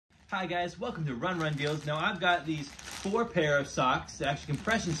Hi guys, welcome to Run Run Deals. Now I've got these 4 pair of socks, actually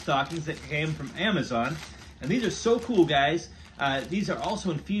compression stockings that came from Amazon. And these are so cool, guys. These are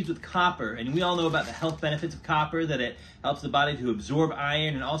also infused with copper, and we all know about the health benefits of copper, that it helps the body to absorb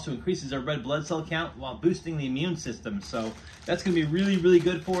iron and also increases our red blood cell count while boosting the immune system. So that's going to be really, really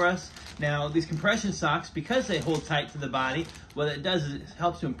good for us. Now, these compression socks, because they hold tight to the body, what it does is it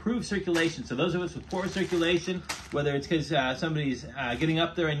helps to improve circulation. So those of us with poor circulation, whether it's because somebody's getting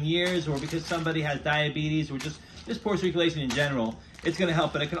up there in years or because somebody has diabetes or just poor circulation in general, it's going to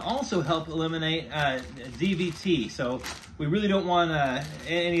help. But it can also help eliminate DVT. So we really don't want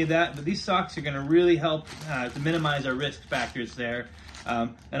any of that, but these socks are going to really help to minimize our risk factors there.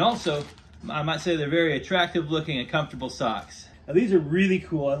 And also, I might say they're very attractive looking and comfortable socks. Now, these are really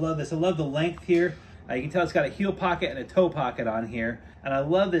cool. I love this. I love the length here. You can tell it's got a heel pocket and a toe pocket on here. And I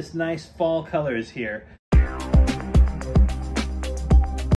love this nice fall colors here.